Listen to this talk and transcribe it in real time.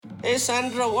Hey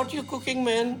Sandra, what you cooking,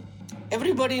 man?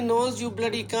 Everybody knows you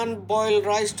bloody can't boil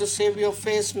rice to save your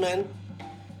face, man.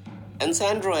 And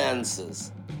Sandra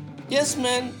answers, Yes,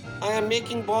 man, I am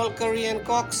making ball curry and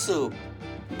cock soup.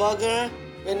 Bugger,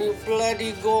 when you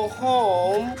bloody go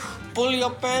home, pull your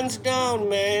pants down,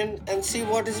 man, and see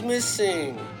what is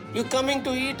missing. You coming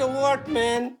to eat or what,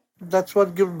 man? That's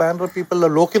what gives Bandra people, the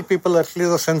local people, at least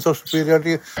a sense of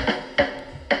superiority.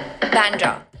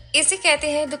 Bandra इसे कहते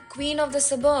हैं the queen of the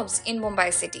suburbs in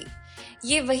Mumbai city.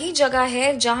 ये वही जगह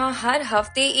है जहां हर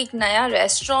हफ्ते एक नया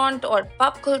रेस्टोरेंट और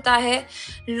पब खुलता है,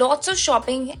 lots of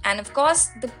shopping and of course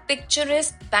the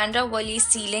picturesque Bandra वाली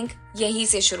सी लिंक यहीं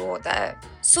से शुरू होता है।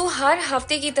 सो हर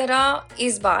हफ्ते की तरह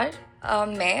इस बार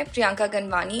मैं प्रियंका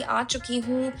गनवानी आ चुकी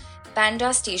हूँ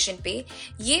बांद्रा स्टेशन पे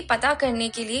ये पता करने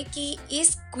के लिए कि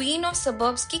इस क्वीन ऑफ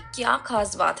सबर्ब्स की क्या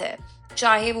खास बात है,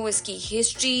 चाहे वो इसकी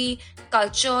हिस्ट्री,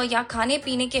 कल्चर या खाने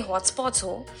पीने के हॉटस्पॉट्स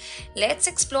हो। Let's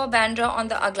explore Bandra on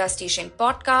the Agla station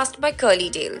podcast by Curly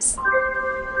Tales.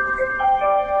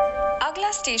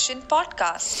 Agla station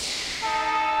podcast.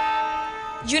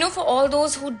 You know, for all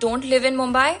those who don't live in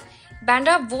Mumbai,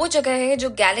 Bandra वो जगह है जो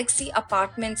गैलेक्सी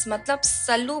अपार्टमेंट्स मतलब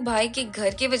सल्लू भाई के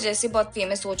घर की वजह से बहुत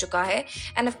फेमस हो चुका है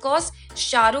एंड ऑफ कोर्स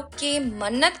शाहरुख के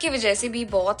मन्नत की वजह से भी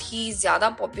बहुत ही ज्यादा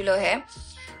पॉपुलर है।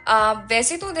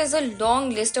 वैसे तो there's a long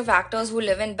list of actors who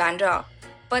live in Bandra,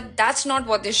 but that's not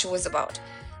what this show is about.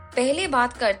 पहले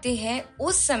बात करते हैं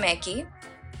उस समय की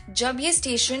जब ये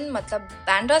स्टेशन मतलब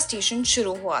बांद्रा स्टेशन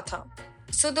शुरू हुआ था।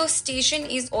 So the station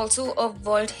is also a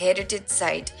World Heritage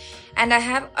Site, and I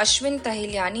have Ashwin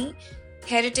Tahilyani,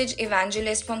 heritage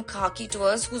evangelist from Khaki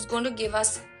Tours, who's going to give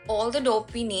us all the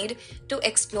dope we need to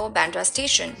explore Bandra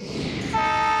Station.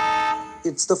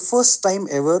 It's the first time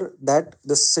ever that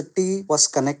the city was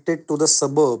connected to the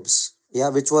suburbs,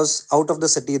 which was out of the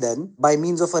city then, by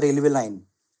means of a railway line.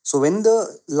 So when the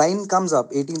line comes up,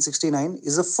 1869,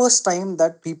 is the first time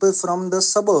that people from the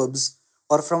suburbs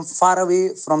or from far away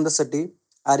from the city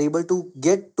are able to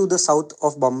get to the south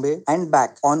of Bombay and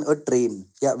back on a train,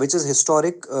 which is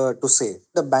historic to say.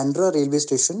 The Bandra railway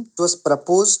station was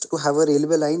proposed to have a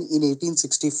railway line in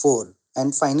 1864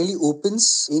 and finally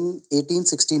opens in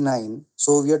 1869.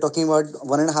 So we are talking about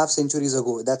 1.5 centuries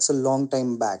ago. That's a long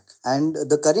time back. And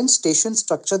the current station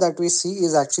structure that we see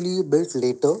is actually built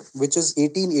later, which is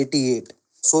 1888.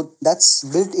 So that's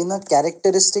built in a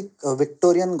characteristic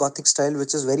Victorian Gothic style,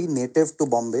 which is very native to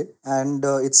Bombay. And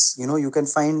it's, you can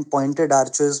find pointed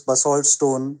arches, basalt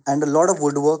stone, and a lot of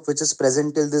woodwork, which is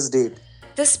present till this date.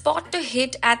 The spot to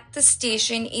hit at the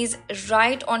station is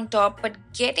right on top, but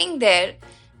getting there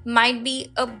might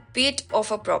be a bit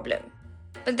of a problem.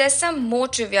 But there's some more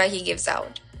trivia he gives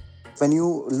out. When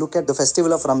you look at the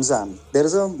festival of Ramzan, there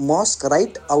is a mosque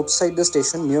right outside the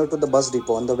station near to the bus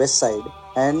depot on the west side.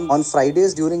 And on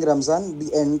Fridays during Ramzan,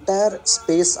 the entire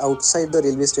space outside the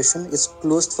railway station is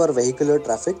closed for vehicular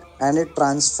traffic and it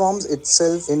transforms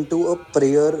itself into a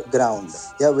prayer ground,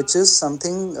 which is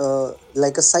something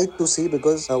like a sight to see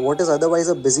because what is otherwise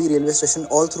a busy railway station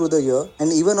all through the year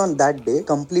and even on that day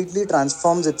completely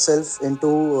transforms itself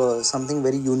into something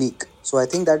very unique. So I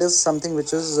think that is something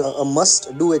which is a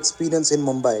must-do experience in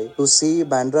Mumbai to see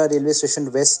Bandra railway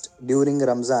station west during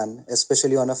Ramzan,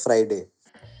 especially on a Friday.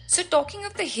 So talking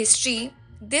of the history,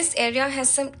 this area has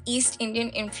some East Indian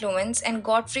influence and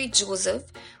Godfrey Joseph,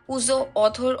 who's the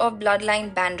author of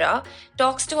Bloodline Bandra,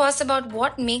 talks to us about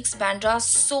what makes Bandra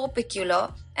so peculiar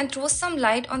and throws some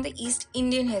light on the East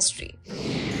Indian history.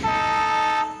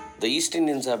 The East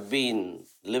Indians have been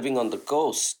living on the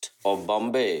coast of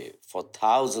Bombay for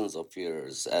thousands of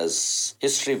years. As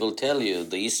history will tell you,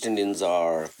 the East Indians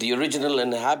are the original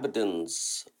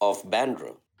inhabitants of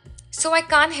Bandra. So I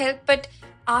can't help but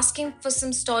ask him for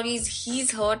some stories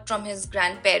he's heard from his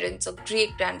grandparents or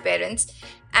great-grandparents,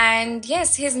 and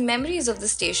yes, his memories of the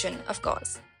station, of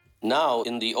course. Now,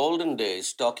 in the olden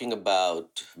days, talking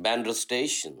about Bandra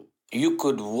Station, you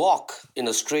could walk in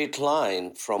a straight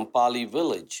line from Pali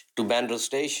village to Bandra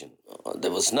Station.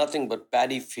 There was nothing but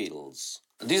paddy fields.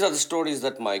 These are the stories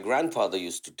that my grandfather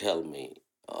used to tell me.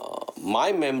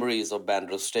 My memories of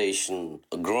Bandra Station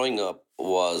growing up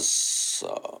was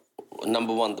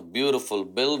number one, the beautiful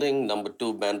building. Number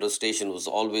two, Bandra Station was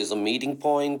always a meeting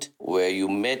point where you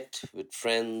met with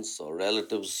friends or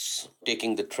relatives,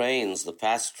 taking the trains, the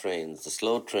fast trains, the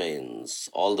slow trains,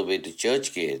 all the way to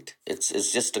Churchgate.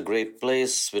 It's just a great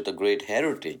place with a great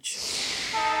heritage.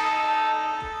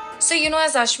 So,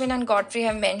 as Ashwin and Godfrey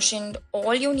have mentioned,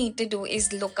 all you need to do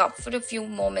is look up for a few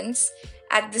moments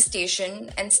at the station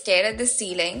and stare at the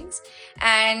ceilings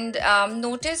and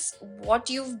notice what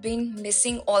you've been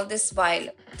missing all this while.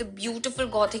 The beautiful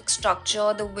Gothic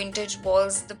structure, the vintage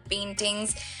walls, the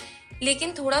paintings.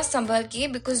 लेकिन थोड़ा संभल के,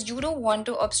 because you don't want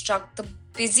to obstruct the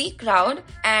busy crowd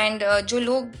and जो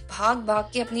लोग भाग भाग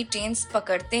के अपनी ट्रेन्स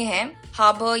पकड़ते हैं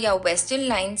हार्बर या वेस्टर्न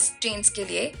लाइंस ट्रेन्स के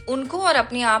लिए, उनको और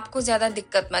अपने आप को ज्यादा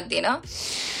दिक्कत मत देना।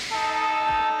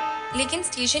 लेकिन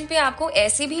स्टेशन पे आपको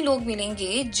ऐसे भी लोग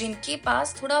मिलेंगे जिनके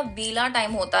पास थोड़ा वेला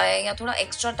टाइम होता है या थोड़ा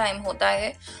एक्स्ट्रा टाइम होता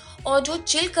है और जो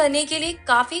चिल करने के लिए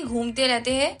काफी घूमते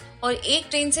रहते हैं और एक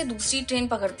ट्रेन से दूसरी ट्रेन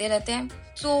पकड़ते रहते हैं।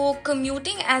 So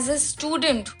commuting as a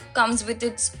student comes with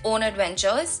its own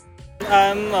adventures.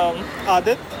 I'm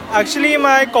Adit. Actually,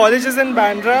 my college is in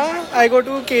Bandra. I go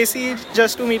to KC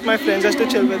just to meet my friends, just to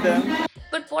chill with them.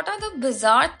 But what are the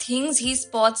bizarre things he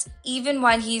spots even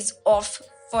while he's off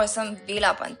for some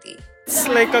Vela Panti? It's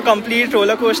like a complete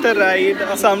roller coaster ride.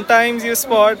 Sometimes you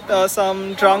spot some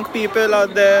drunk people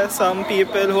out there, some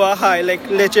people who are high, like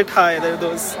legit high. They're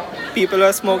those people who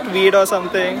have smoked weed or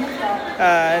something.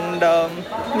 And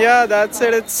yeah, that's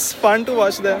it. It's fun to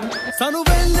watch them.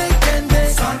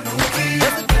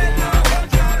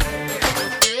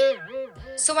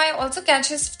 So I also catch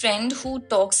his friend who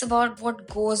talks about what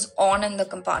goes on in the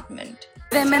compartment.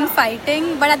 Women fighting,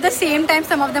 but at the same time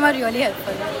some of them are really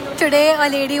helpful. Today a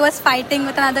lady was fighting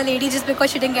with another lady just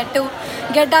because she didn't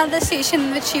get down the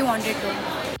station which she wanted to.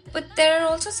 But there are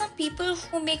also some people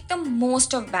who make the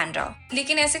most of Bandra.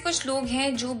 लेकिन ऐसे कुछ लोग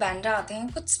हैं जो Bandra आते हैं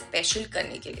कुछ special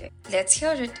करने के लिए. Let's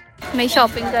hear it. मैं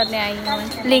शॉपिंग करने आई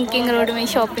हूँ लिंकिंग रोड में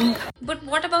shopping. But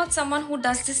what about someone who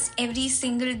does this every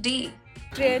single day?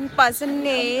 Train पसंद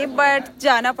नहीं बट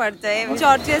जाना पड़ता है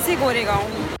चौर्चे से Goregaon.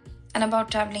 And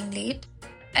about traveling late?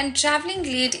 And traveling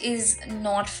late is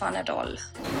not fun at all.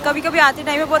 कभी कभी आते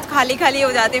टाइम पे बहुत खाली खाली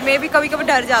हो जाते, मैं भी कभी कभी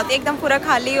डर जाती, एकदम पूरा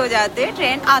खाली हो जाते.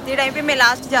 ट्रेन आते टाइम पे मैं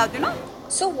लास्ट जाती हूँ ना.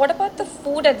 So what about the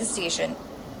food at the station?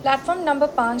 Platform number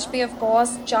 5 पे ऑफ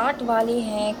कोर्स चाट वाले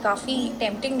हैं. काफ़ी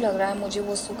टेम्पटिंग लग रहा है मुझे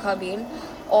वो सूखा भेल.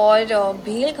 और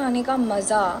भेल खाने का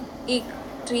मज़ा एक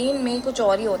ट्रेन में कुछ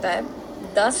और ही होता है.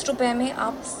 10 रुपये में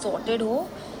आप सॉर्टेड हो.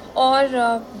 और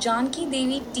जानकी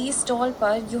देवी टी स्टॉल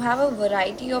पर you have a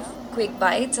variety of quick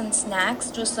bytes and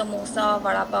snacks जो समोसा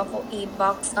वड़ा पाव फॉर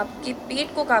 $8 आपके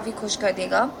पेट को काफ़ी खुश कर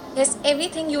देगा. Yes,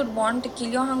 everything you'd want to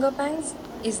kill your hunger pangs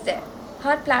is there.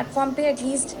 Her platform पे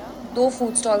एटलीस्ट 2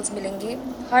 फूड स्टॉल्स मिलेंगे,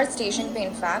 हर स्टेशन पे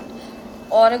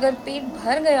इनफैक्ट. और अगर पेट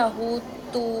भर गया हो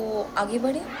तो आगे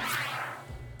बढ़े.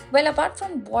 Well, apart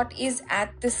from what is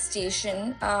at the station,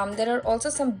 there are also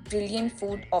some brilliant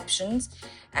food options.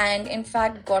 And in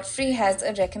fact, Godfrey has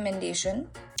a recommendation.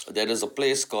 There is a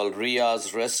place called Ria's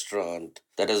Restaurant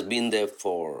that has been there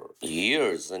for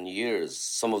years and years.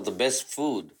 Some of the best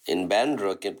food in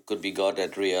Bandra could be got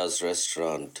at Ria's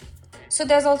Restaurant.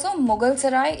 So there's also Mughal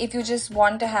Sarai if you just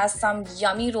want to have some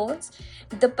yummy rolls.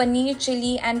 The paneer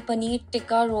chili and paneer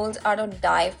tikka rolls are to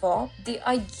die for. They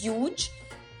are huge.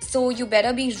 So you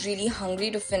better be really hungry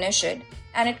to finish it.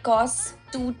 And it costs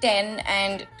 $2.10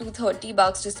 and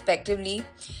 $2.30 respectively.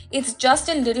 It's just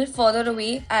a little further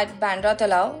away at Bandra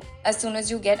Talao as soon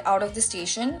as you get out of the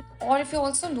station. Or if you're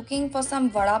also looking for some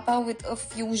vada pav with a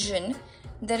fusion,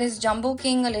 there is Jumbo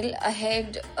King a little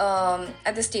ahead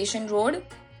at the station road.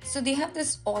 So they have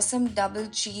this awesome double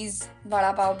cheese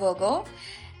vada pav burger.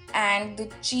 And the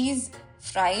cheese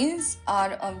fries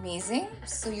are amazing.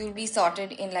 So you'll be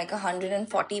sorted in like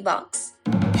 $140.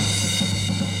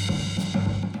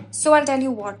 So I'll tell you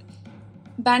what.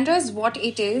 Bandra is what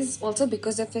it is also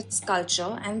because of its culture,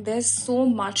 and there's so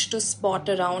much to spot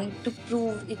around to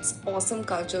prove its awesome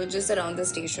culture just around the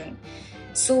station.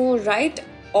 So right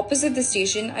opposite the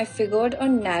station, I figured a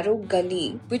narrow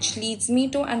gully which leads me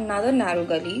to another narrow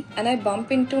gully, and I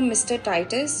bump into Mr.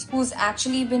 Titus, who's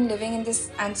actually been living in this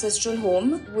ancestral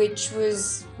home which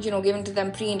was, given to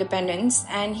them pre-independence,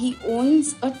 and he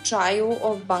owns a trio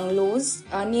of bungalows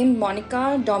named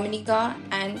Monica, Dominica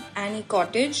and Annie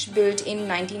Cottage, built in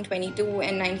 1922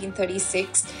 and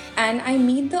 1936. And I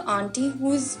meet the auntie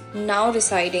who's now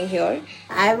residing here.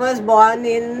 I was born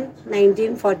in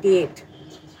 1948.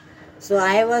 So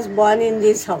I was born in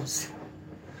this house.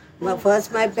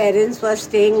 First my parents were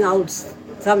staying out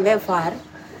somewhere far.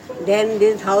 Then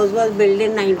this house was built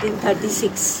in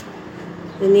 1936.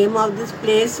 The name of this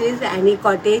place is Annie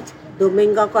Cottage,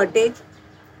 Dominga Cottage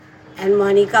and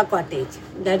Monica Cottage.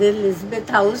 That is Elizabeth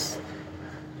House.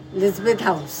 Elizabeth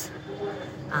House.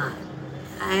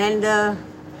 And I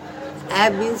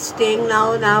have been staying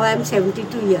now I'm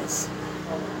 72 years.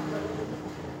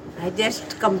 I'm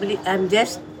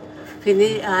just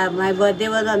finished. My birthday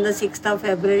was on the 6th of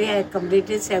February. I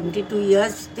completed 72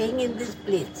 years staying in this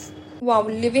place. Wow,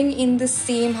 living in the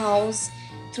same house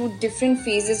through different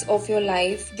phases of your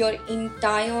life, your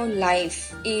entire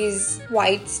life is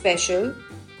quite special.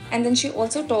 And then she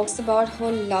also talks about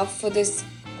her love for this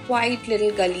quiet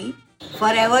little gully.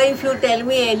 Forever, if you tell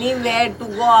me anywhere to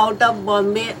go out of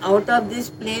Bombay, out of this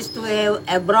place to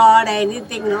abroad,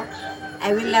 anything, no,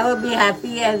 I will never be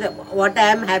happy as what I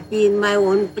am happy in my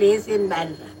own place in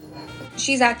Bandra.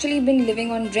 She's actually been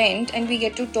living on rent, and we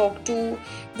get to talk to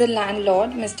the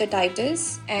landlord, Mr.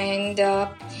 Titus, and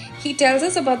he tells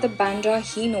us about the Bandra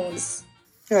he knows.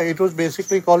 Yeah, it was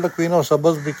basically called the Queen of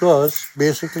Suburbs because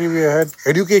basically we had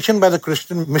education by the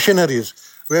Christian missionaries,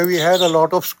 where we had a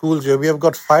lot of schools here. We have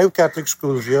got 5 Catholic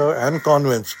schools here and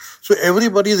convents. So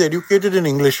everybody is educated in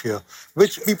English here,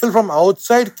 which people from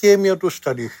outside came here to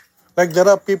study. Like there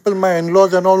are people, my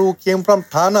in-laws and all, who came from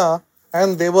Thana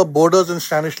and they were boarders in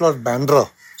Stanislaus Bandra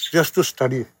just to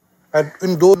study.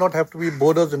 And though not have to be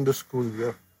boarders in the school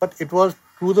here. But it was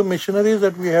through the missionaries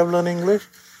that we have learned English.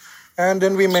 And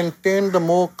then we maintained the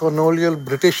more colonial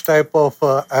British type of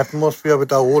atmosphere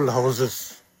with our old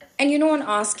houses. And on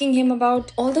asking him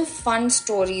about all the fun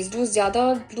stories, जो ज़्यादा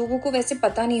लोगों को वैसे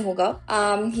पता नहीं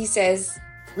होगा, he says,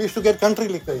 we used to get country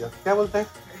liquor here. क्या बोलते हैं?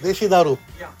 Deshi daru.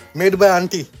 Made by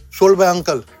auntie, sold by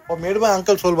uncle. Or made by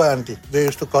uncle, sold by auntie. They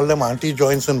used to call them auntie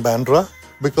joints in Bandra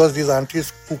because these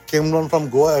aunties who came down from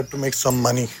Goa had to make some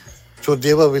money. So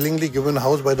they were willingly given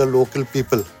house by the local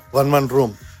people, one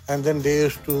room. And then they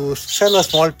used to sell a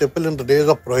small tipple in the days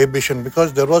of prohibition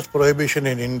because there was prohibition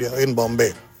in India, in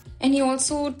Bombay. And he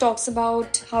also talks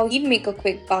about how he'd make a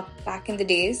quick buck back in the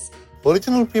days.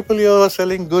 Original people here were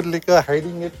selling good liquor,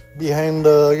 hiding it behind,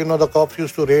 the cops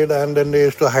used to raid and then they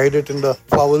used to hide it in the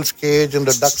fowl's cage, in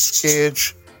the duck's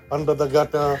cage, under the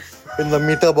gutter, in the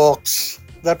meter box.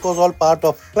 That was all part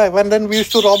of life. And then we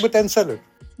used to rob it and sell it.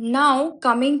 Now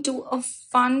coming to a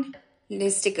fun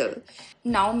listicle.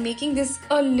 Now making this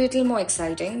a little more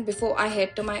exciting, before I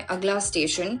head to my Agla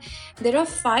Station, there are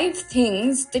 5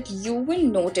 things that you will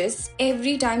notice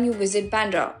every time you visit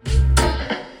Bandra.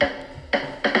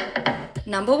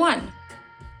 Number 1,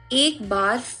 एक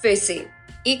बार फिर से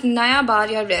एक नया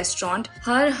बार या restaurant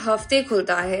हर हफ्ते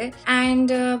खुलता है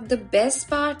and the best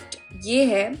part ये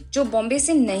है जो बॉम्बे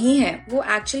से नहीं है वो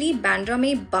एक्चुअली बैंड्रा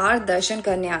में बार दर्शन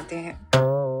करने आते हैं.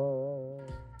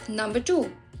 Number 2,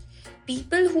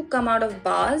 people who come out of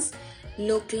bars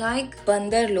look like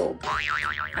Bandar Log.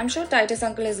 I'm sure Titus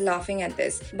uncle is laughing at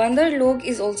this. Bandar Log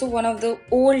is also one of the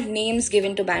old names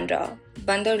given to Bandra.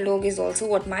 Bandar Log is also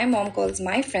what my mom calls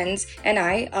my friends and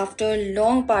I after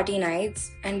long party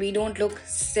nights, and we don't look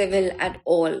civil at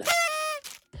all.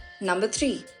 Number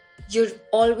 3, you're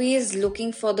always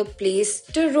looking for the place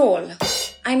to roll.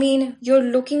 I mean, you're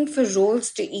looking for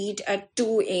rolls to eat at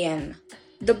 2 a.m.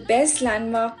 The best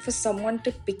landmark for someone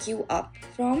to pick you up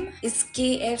from is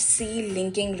KFC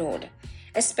Linking Road,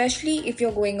 especially if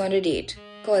you're going on a date,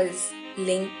 cause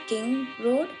Linking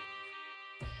Road.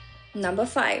 Number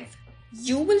 5,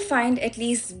 you will find at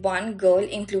least one girl,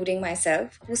 including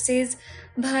myself, who says,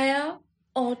 "Bhaiya,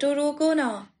 auto roko na,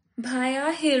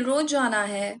 bhaiya hill road jana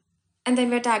hai," and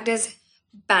then we're tagged as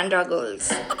Bandra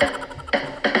girls.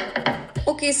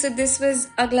 Okay, so this was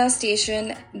Agla Station,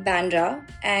 Bandra,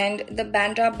 and the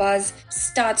Bandra buzz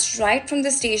starts right from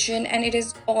the station and it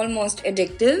is almost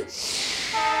addictive.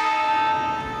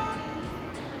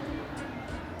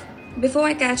 Before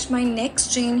I catch my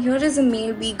next train, here is a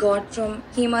mail we got from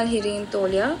Hemal Hiren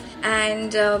Tolia,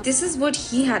 and this is what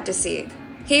he had to say.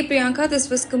 Hey Priyanka, this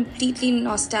was completely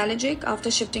nostalgic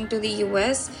after shifting to the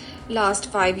US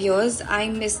last 5 years. I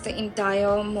missed the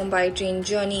entire Mumbai train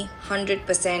journey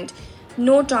 100%.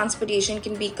 No transportation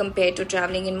can be compared to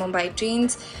traveling in Mumbai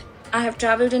trains. I have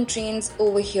traveled in trains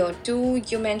over here too.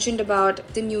 You mentioned about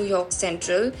the New York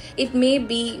Central. It may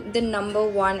be the number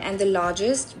 1 and the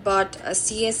largest, but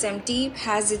CSMT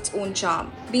has its own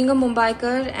charm. Being a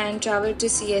Mumbaiker and traveled to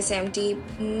CSMT,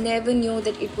 never knew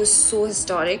that it was so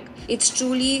historic. It's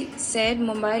truly said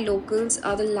Mumbai locals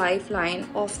are the lifeline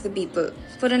of the people.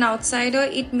 For an outsider,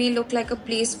 it may look like a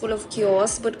place full of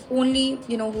chaos, but only,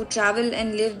 who travel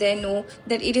and live there know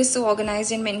that it is so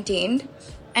organized and maintained.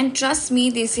 And trust me,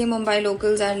 they say Mumbai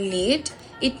locals are late.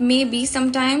 It may be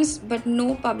sometimes, but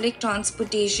no public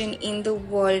transportation in the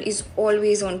world is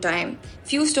always on time.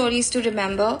 Few stories to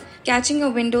remember. Catching a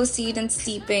window seat and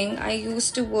sleeping. I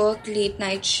used to work late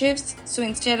night shifts, so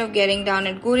instead of getting down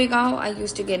at Goregaon, I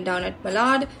used to get down at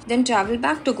Malad, then travel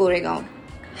back to Goregaon.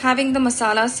 Having the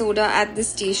masala soda at the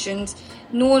stations,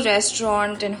 no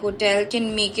restaurant and hotel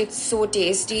can make it so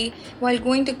tasty. While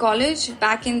going to college,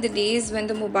 back in the days when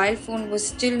the mobile phone was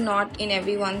still not in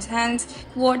everyone's hands,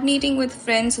 coordinating with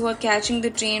friends who are catching the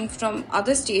train from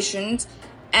other stations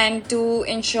and to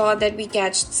ensure that we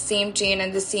catch the same train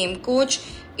and the same coach,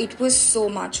 it was so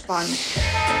much fun.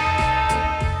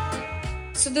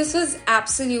 So this was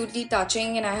absolutely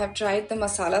touching, and I have tried the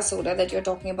masala soda that you're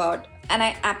talking about, and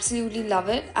I absolutely love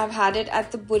it. I've had it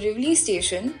at the Borivali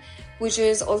station, which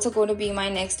is also going to be my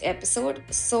next episode.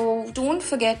 So don't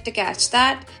forget to catch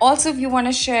that. Also, if you want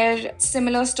to share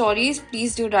similar stories,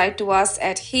 please do write to us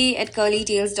at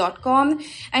hey@curlytales.com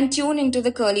and tune into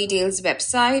the Curly Tales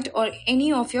website or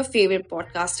any of your favorite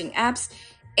podcasting apps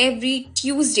every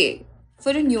Tuesday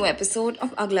for a new episode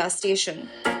of Agla Station.